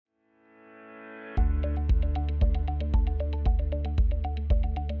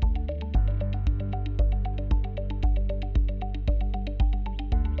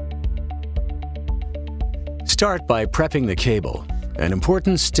Start by prepping the cable. An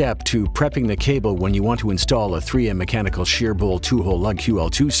important step to prepping the cable when you want to install a 3M Mechanical Shearbolt 2-hole lug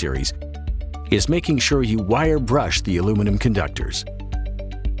QL2 series is making sure you wire brush the aluminum conductors.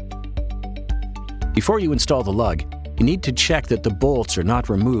 Before you install the lug, you need to check that the bolts are not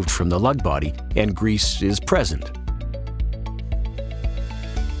removed from the lug body and grease is present.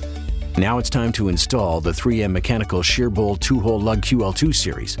 Now it's time to install the 3M Mechanical Shearbolt 2-hole lug QL2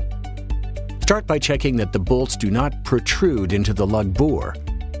 series. Start by checking that the bolts do not protrude into the lug bore,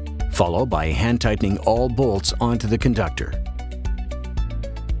 followed by hand tightening all bolts onto the conductor.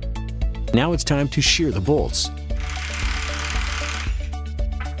 Now it's time to shear the bolts.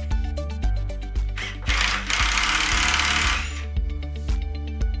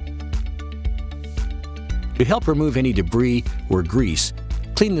 To help remove any debris or grease,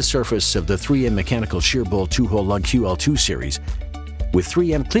 clean the surface of the 3M Mechanical Shearbolt 2-hole lug QL2 series with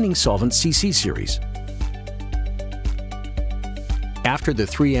 3M Cleaning Solvent CC series. After the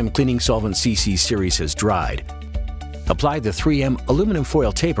 3M Cleaning Solvent CC series has dried, apply the 3M aluminum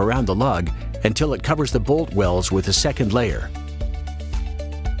foil tape around the lug until it covers the bolt wells with a second layer.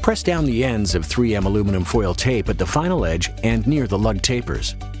 Press down the ends of 3M aluminum foil tape at the final edge and near the lug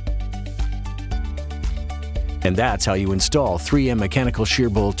tapers. And that's how you install 3M Mechanical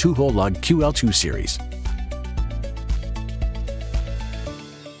Shearbolt 2-hole lug QL2 series.